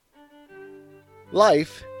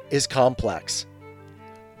Life is complex.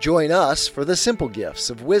 Join us for the simple gifts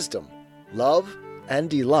of wisdom, love, and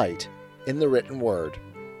delight in the written word.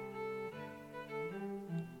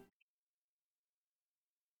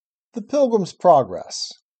 The Pilgrim's Progress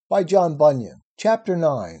by John Bunyan, Chapter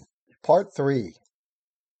 9, Part 3.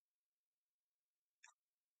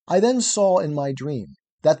 I then saw in my dream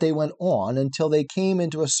that they went on until they came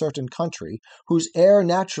into a certain country whose air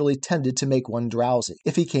naturally tended to make one drowsy,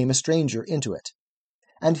 if he came a stranger into it.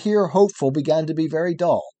 And here Hopeful began to be very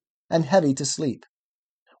dull, and heavy to sleep.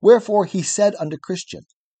 Wherefore he said unto Christian,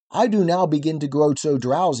 I do now begin to grow so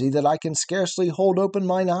drowsy that I can scarcely hold open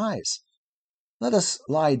mine eyes. Let us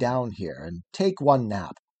lie down here, and take one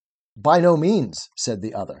nap. By no means, said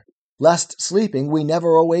the other, lest sleeping we never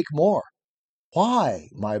awake more. Why,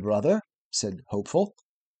 my brother, said Hopeful,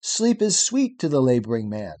 sleep is sweet to the laboring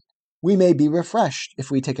man. We may be refreshed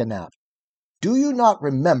if we take a nap. Do you not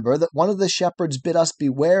remember that one of the shepherds bid us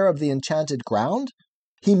beware of the enchanted ground?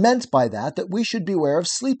 He meant by that we should beware of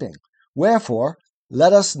sleeping. Wherefore,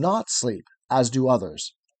 let us not sleep, as do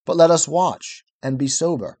others, but let us watch and be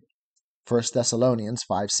sober. 1 Thessalonians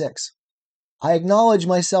 5:6. I acknowledge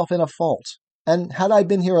myself in a fault, and had I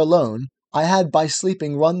been here alone, I had by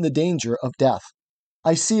sleeping run the danger of death.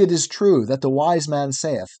 I see it is true that the wise man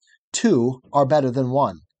saith, 2 are better than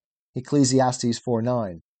 1. Ecclesiastes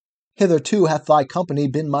 4:9. Hitherto hath thy company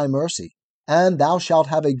been my mercy, and thou shalt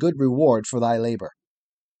have a good reward for thy labor.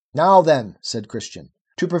 Now then, said Christian,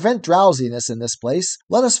 to prevent drowsiness in this place,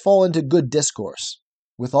 let us fall into good discourse.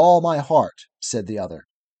 With all my heart, said the other.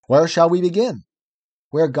 Where shall we begin?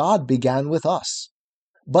 Where God began with us.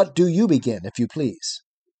 But do you begin, if you please.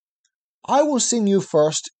 I will sing you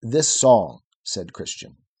first this song, said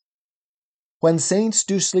Christian. When saints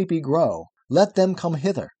do sleepy grow, let them come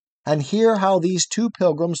hither, and hear how these two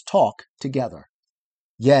pilgrims talk together.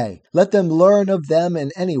 Yea, let them learn of them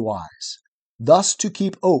in any wise, thus to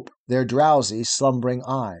keep ope their drowsy slumbering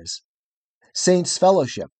eyes. Saints'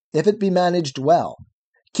 fellowship, if it be managed well,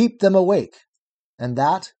 keep them awake, and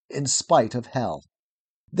that in spite of hell.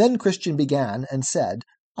 Then Christian began and said,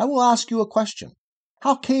 I will ask you a question.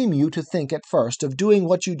 How came you to think at first of doing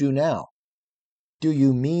what you do now? Do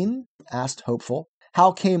you mean, asked Hopeful,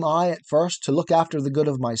 how came I at first to look after the good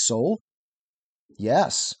of my soul?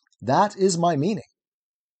 Yes, that is my meaning.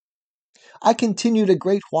 I continued a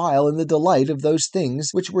great while in the delight of those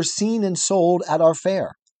things which were seen and sold at our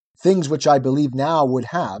fair, things which I believe now would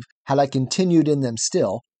have, had I continued in them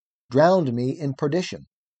still, drowned me in perdition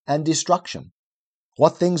and destruction.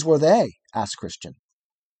 What things were they? Asked Christian.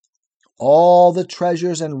 All the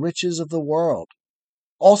treasures and riches of the world.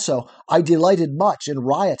 Also, I delighted much in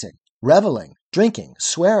rioting, reveling, drinking,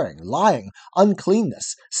 swearing, lying,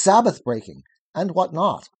 uncleanness, Sabbath breaking, and what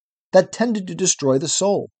not, that tended to destroy the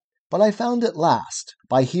soul. But I found at last,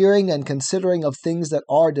 by hearing and considering of things that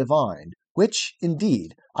are divine, which,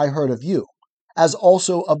 indeed, I heard of you, as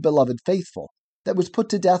also of beloved Faithful, that was put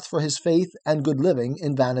to death for his faith and good living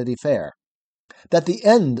in Vanity Fair, that the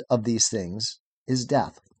end of these things is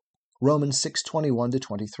death. Romans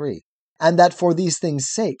 6:21-23. And that for these things'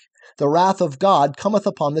 sake, the wrath of God cometh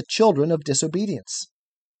upon the children of disobedience.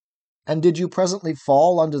 And did you presently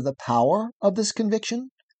fall under the power of this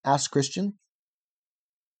conviction? Asked Christian.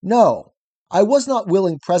 No, I was not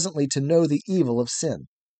willing presently to know the evil of sin,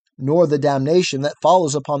 nor the damnation that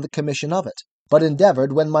follows upon the commission of it, but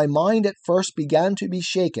endeavored, when my mind at first began to be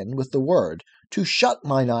shaken with the word, to shut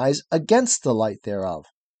mine eyes against the light thereof.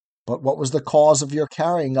 But what was the cause of your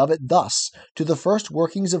carrying of it thus to the first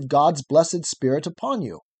workings of God's blessed Spirit upon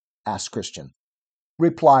you? Asked Christian.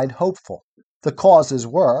 Replied Hopeful. The causes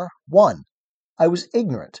were, 1. I was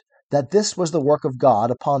ignorant that this was the work of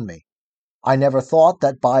God upon me. I never thought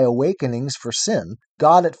that by awakenings for sin,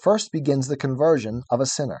 God at first begins the conversion of a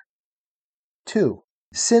sinner. 2.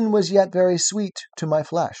 Sin was yet very sweet to my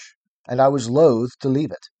flesh, and I was loath to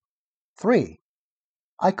leave it. 3.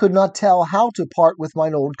 I could not tell how to part with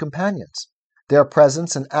mine old companions. Their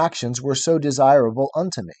presence and actions were so desirable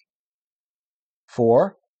unto me.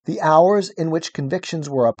 4. The hours in which convictions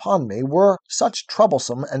were upon me were such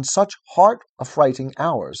troublesome and such heart-affrighting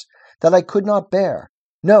hours that I could not bear,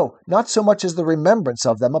 no, not so much as the remembrance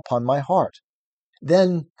of them upon my heart.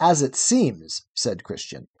 Then, as it seems, said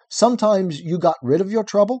Christian, sometimes you got rid of your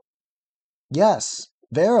trouble? Yes,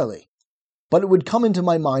 verily. But it would come into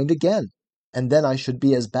my mind again, and then I should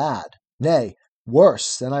be as bad, nay,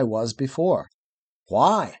 worse than I was before.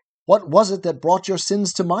 Why? What was it that brought your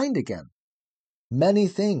sins to mind again? Many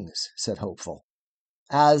things, said Hopeful.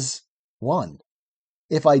 As, 1.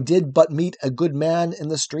 If I did but meet a good man in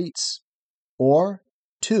the streets. Or,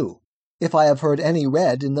 2. If I have heard any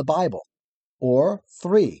read in the Bible. Or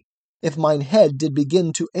 3, if mine head did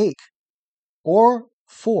begin to ache? Or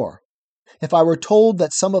 4, if I were told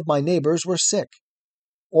that some of my neighbors were sick?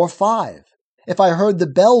 Or 5, if I heard the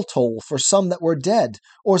bell toll for some that were dead?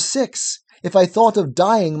 Or 6, if I thought of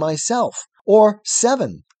dying myself? Or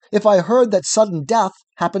 7, if I heard that sudden death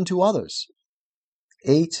happened to others?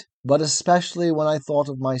 8, but especially when I thought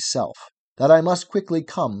of myself, that I must quickly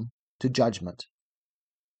come to judgment.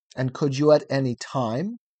 And could you at any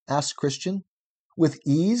time, asked Christian, with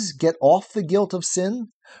ease get off the guilt of sin,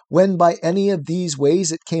 when by any of these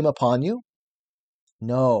ways it came upon you?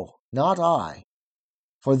 No, not I.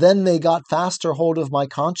 For then they got faster hold of my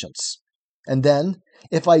conscience. And then,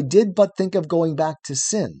 if I did but think of going back to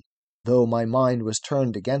sin, though my mind was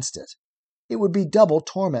turned against it, it would be double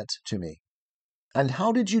torment to me. And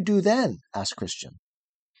how did you do then? Asked Christian.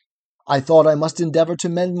 I thought I must endeavor to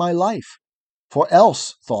mend my life. For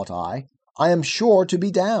else, thought I am sure to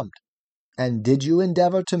be damned. And did you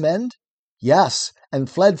endeavor to mend? Yes, and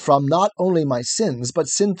fled from not only my sins, but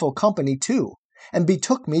sinful company too, and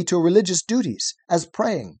betook me to religious duties, as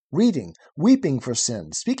praying, reading, weeping for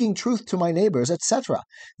sin, speaking truth to my neighbors, etc.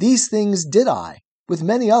 These things did I, with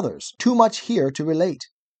many others, too much here to relate.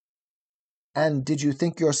 And did you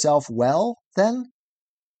think yourself well, then?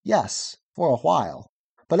 Yes, for a while.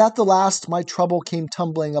 But at the last my trouble came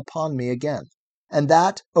tumbling upon me again, and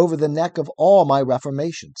that over the neck of all my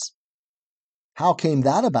reformations. How came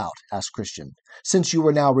that about? Asked Christian, since you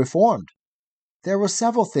were now reformed? There were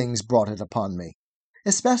several things brought it upon me,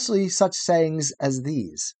 especially such sayings as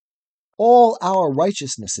these. All our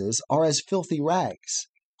righteousnesses are as filthy rags.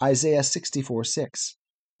 Isaiah 64:6.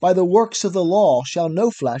 By the works of the law shall no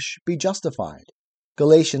flesh be justified.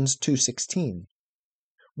 Galatians 2:16.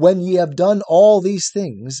 When ye have done all these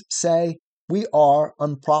things, say, we are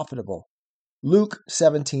unprofitable. Luke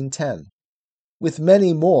 17:10. With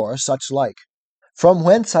many more such like. From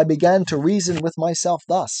whence I began to reason with myself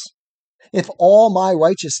thus: if all my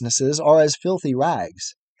righteousnesses are as filthy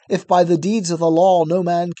rags, if by the deeds of the law no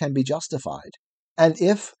man can be justified, and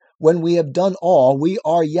if, when we have done all, we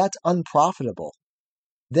are yet unprofitable,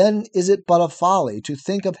 then is it but a folly to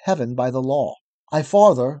think of heaven by the law. I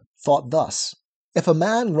farther thought thus: if a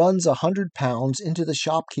man runs £100 into the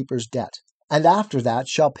shopkeeper's debt, and after that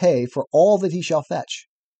shall pay for all that he shall fetch,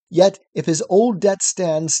 yet if his old debt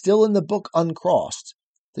stands still in the book uncrossed,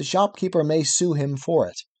 the shopkeeper may sue him for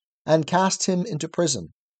it, and cast him into prison,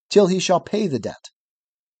 till he shall pay the debt.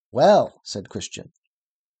 Well, said Christian,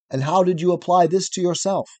 and how did you apply this to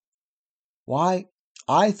yourself? Why,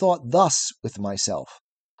 I thought thus with myself: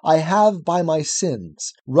 I have by my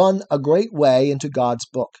sins run a great way into God's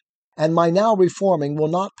book, and my now reforming will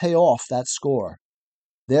not pay off that score.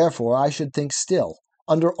 Therefore I should think still,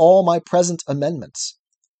 under all my present amendments,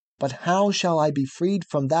 but how shall I be freed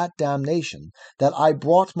from that damnation that I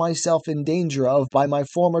brought myself in danger of by my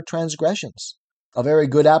former transgressions? A very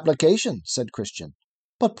good application, said Christian.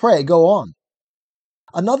 But pray go on.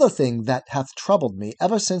 Another thing that hath troubled me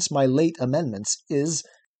ever since my late amendments is,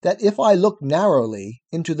 that if I look narrowly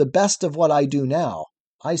into the best of what I do now,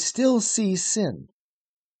 I still see sin.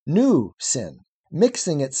 New sin,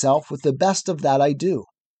 mixing itself with the best of that I do.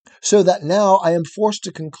 So that now I am forced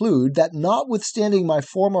to conclude that notwithstanding my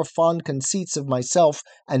former fond conceits of myself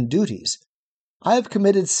and duties, I have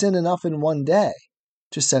committed sin enough in one day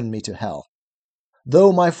to send me to hell,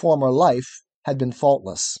 though my former life had been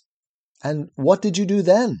faultless. And what did you do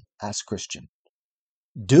then? Asked Christian.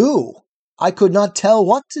 Do? I could not tell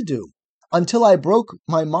what to do, until I broke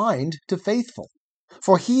my mind to Faithful,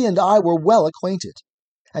 for he and I were well acquainted.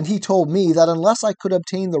 And he told me that unless I could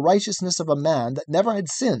obtain the righteousness of a man that never had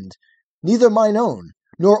sinned, neither mine own,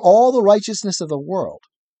 nor all the righteousness of the world,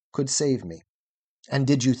 could save me. And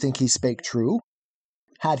did you think he spake true?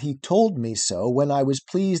 Had he told me so when I was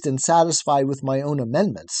pleased and satisfied with my own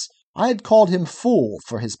amendments, I had called him fool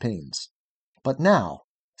for his pains. But now,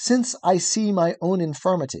 since I see my own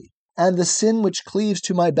infirmity, and the sin which cleaves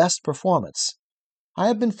to my best performance, I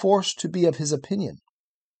have been forced to be of his opinion.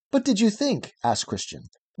 But did you think, asked Christian,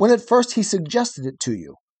 when at first he suggested it to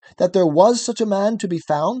you, that there was such a man to be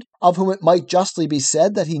found, of whom it might justly be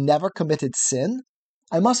said that he never committed sin?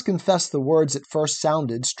 I must confess the words at first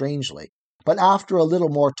sounded strangely, but after a little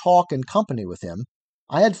more talk and company with him,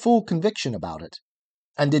 I had full conviction about it.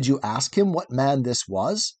 And did you ask him what man this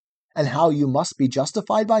was, and how you must be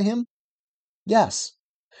justified by him? Yes,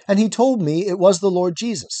 and he told me it was the Lord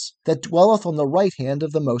Jesus, that dwelleth on the right hand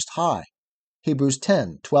of the Most High. Hebrews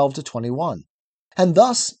 10:12-21. And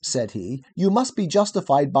thus, said he, you must be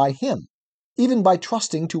justified by him, even by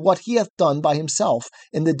trusting to what he hath done by himself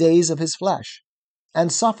in the days of his flesh,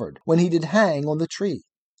 and suffered when he did hang on the tree,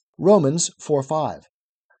 Romans 4:5,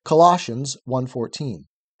 Colossians 1:14,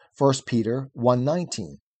 1 Peter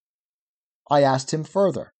 1:19. I asked him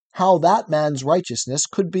further how that man's righteousness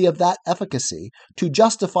could be of that efficacy to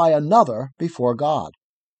justify another before God.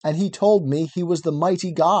 And he told me he was the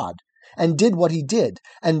mighty God, and did what he did,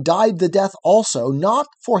 and died the death also, not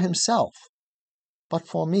for himself, but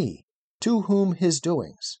for me, to whom his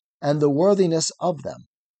doings, and the worthiness of them,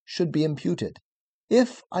 should be imputed,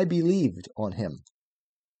 if I believed on him.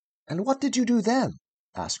 And what did you do then?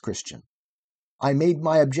 Asked Christian. I made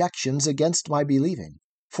my objections against my believing,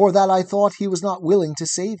 for that I thought he was not willing to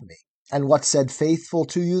save me. And what said Faithful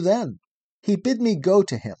to you then? He bid me go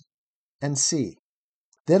to him and see.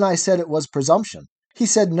 Then I said it was presumption. He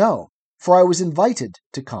said no, for I was invited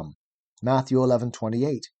to come. Matthew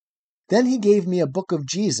 11:28. Then he gave me a book of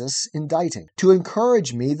Jesus inditing, to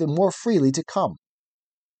encourage me the more freely to come.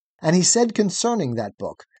 And he said concerning that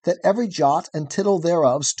book, that every jot and tittle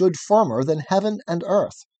thereof stood firmer than heaven and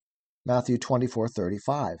earth. Matthew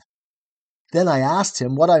 24:35. Then I asked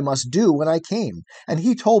him what I must do when I came, and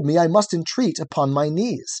he told me I must entreat upon my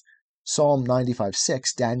knees. Psalm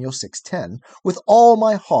 95:6, Daniel 6:10, with all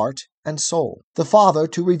my heart and soul, the Father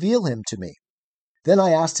to reveal him to me. Then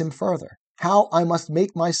I asked him further, how I must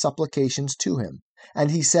make my supplications to him. And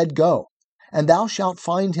he said, Go, and thou shalt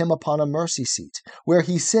find him upon a mercy seat, where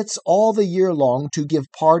he sits all the year long to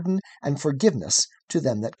give pardon and forgiveness to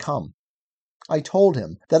them that come. I told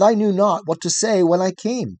him that I knew not what to say when I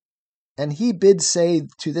came. And he bid say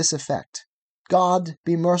to this effect, God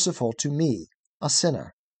be merciful to me, a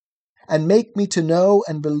sinner, and make me to know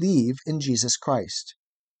and believe in Jesus Christ.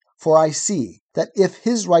 For I see that if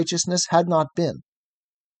his righteousness had not been,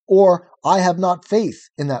 or I have not faith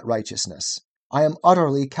in that righteousness, I am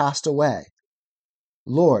utterly cast away.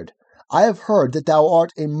 Lord, I have heard that thou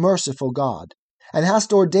art a merciful God, and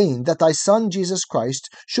hast ordained that thy Son Jesus Christ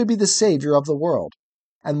should be the Savior of the world,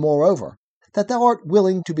 and moreover, that thou art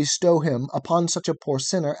willing to bestow him upon such a poor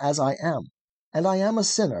sinner as I am, and I am a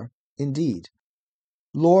sinner indeed.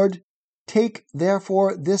 Lord, take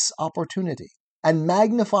therefore this opportunity, and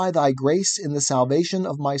magnify thy grace in the salvation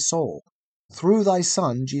of my soul, through thy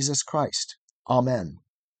Son Jesus Christ. Amen.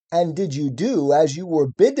 And did you do as you were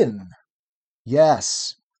bidden?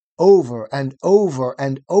 Yes, over and over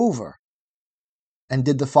and over. And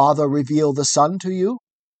did the Father reveal the Son to you?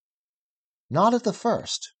 Not at the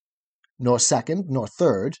first, nor second, nor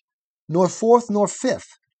third, nor fourth, nor fifth,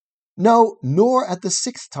 no, nor at the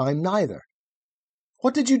sixth time neither.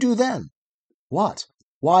 What did you do then? What?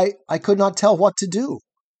 Why, I could not tell what to do.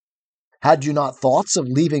 Had you not thoughts of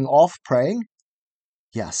leaving off praying?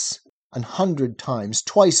 Yes, 100 times,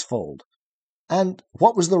 twicefold. And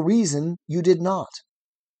what was the reason you did not?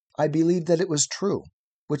 I believed that it was true,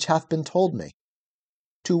 which hath been told me,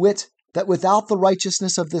 to wit, that without the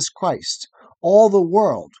righteousness of this Christ, all the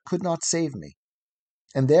world could not save me.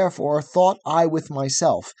 And therefore thought I with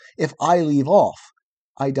myself, if I leave off,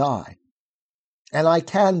 I die. And I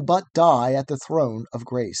can but die at the throne of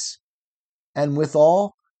grace. And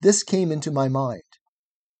withal, this came into my mind.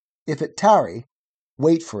 If it tarry,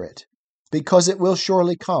 wait for it, because it will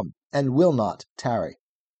surely come, and will not tarry.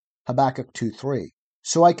 Habakkuk 2:3.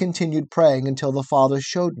 So I continued praying until the Father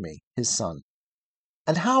showed me his Son.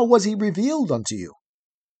 And how was he revealed unto you?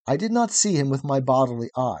 I did not see him with my bodily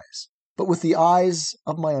eyes, but with the eyes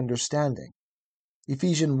of my understanding.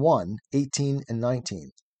 Ephesians 1:18 and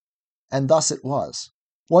 19. And thus it was.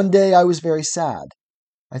 One day I was very sad,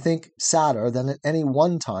 I think sadder than at any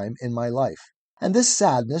one time in my life. And this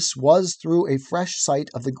sadness was through a fresh sight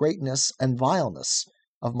of the greatness and vileness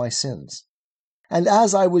of my sins. And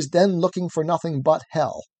as I was then looking for nothing but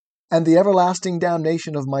hell, and the everlasting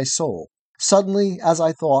damnation of my soul, suddenly, as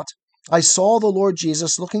I thought, I saw the Lord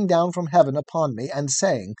Jesus looking down from heaven upon me, and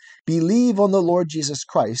saying, Believe on the Lord Jesus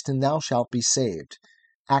Christ, and thou shalt be saved.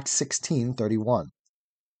 Acts 16:31.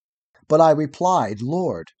 But I replied,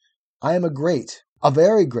 Lord, I am a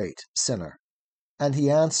very great sinner. And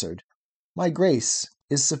he answered, My grace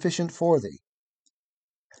is sufficient for thee.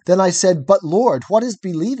 Then I said, But Lord, what is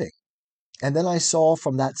believing? And then I saw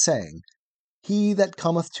from that saying, He that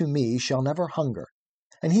cometh to me shall never hunger,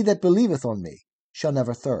 and he that believeth on me shall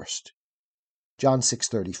never thirst. John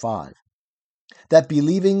 6:35. That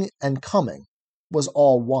believing and coming was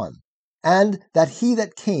all one, and that he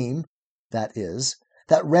that came, that is,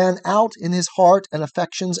 that ran out in his heart and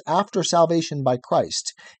affections after salvation by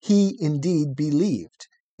Christ, he indeed believed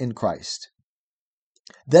in Christ.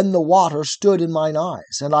 Then the water stood in mine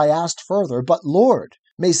eyes, and I asked further, But Lord,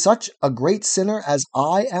 may such a great sinner as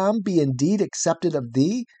I am be indeed accepted of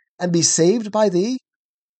thee, and be saved by thee?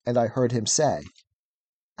 And I heard him say,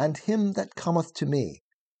 And him that cometh to me,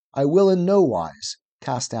 I will in no wise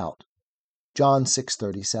cast out. John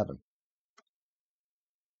 6:37.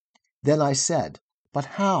 Then I said, But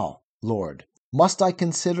how, Lord, must I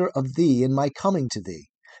consider of thee in my coming to thee,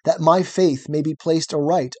 that my faith may be placed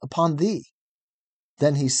aright upon thee?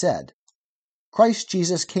 Then he said, Christ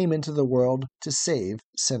Jesus came into the world to save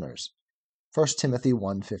sinners. 1 Timothy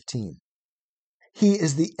 1:15. He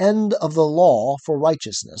is the end of the law for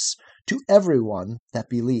righteousness to everyone that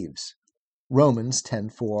believes. Romans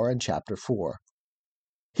 10:4 and chapter 4.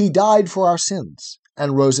 He died for our sins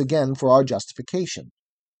and rose again for our justification.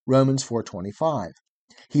 Romans 4:25.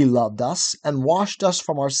 He loved us and washed us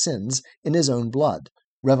from our sins in his own blood.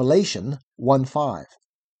 Revelation 1:5.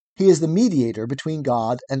 He is the mediator between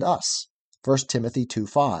God and us. 1 Timothy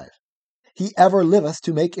 2:5. He ever liveth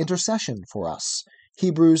to make intercession for us.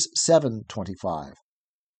 Hebrews 7:25.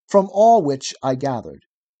 From all which I gathered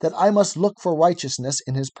that I must look for righteousness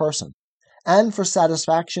in his person, and for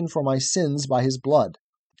satisfaction for my sins by his blood,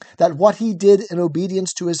 that what he did in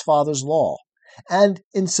obedience to his Father's law, and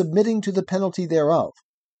in submitting to the penalty thereof,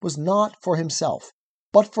 was not for himself,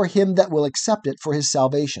 but for him that will accept it for his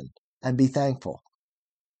salvation, and be thankful.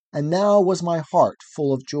 And now was my heart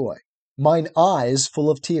full of joy, mine eyes full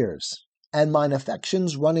of tears, and mine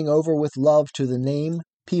affections running over with love to the name,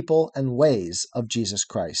 people, and ways of Jesus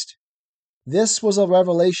Christ. This was a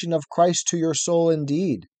revelation of Christ to your soul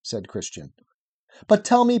indeed, said Christian. But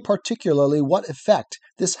tell me particularly what effect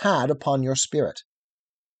this had upon your spirit.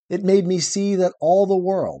 It made me see that all the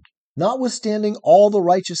world, notwithstanding all the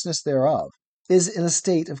righteousness thereof, is in a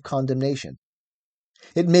state of condemnation.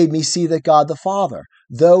 It made me see that God the Father,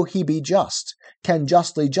 though he be just, can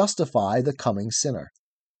justly justify the coming sinner.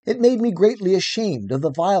 It made me greatly ashamed of the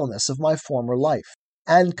vileness of my former life,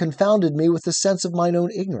 and confounded me with the sense of mine own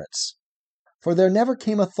ignorance. For there never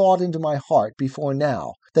came a thought into my heart before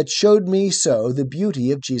now that showed me so the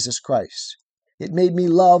beauty of Jesus Christ. It made me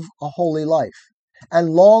love a holy life, and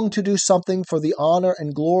long to do something for the honor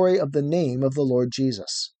and glory of the name of the Lord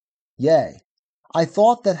Jesus. Yea, I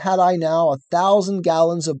thought that had I now 1,000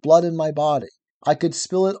 gallons of blood in my body, I could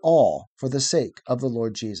spill it all for the sake of the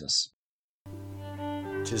Lord Jesus.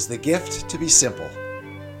 'Tis the gift to be simple.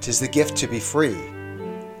 'Tis the gift to be free.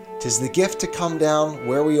 'Tis the gift to come down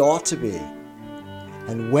where we ought to be.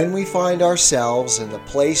 And when we find ourselves in the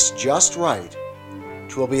place just right,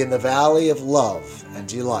 'twill be in the valley of love and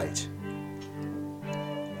delight.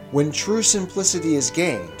 When true simplicity is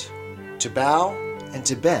gained, to bow and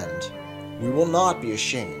to bend, we will not be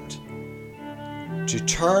ashamed. To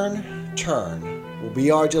turn will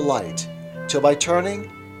be our delight, till by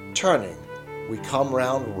turning, we come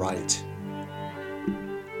round right.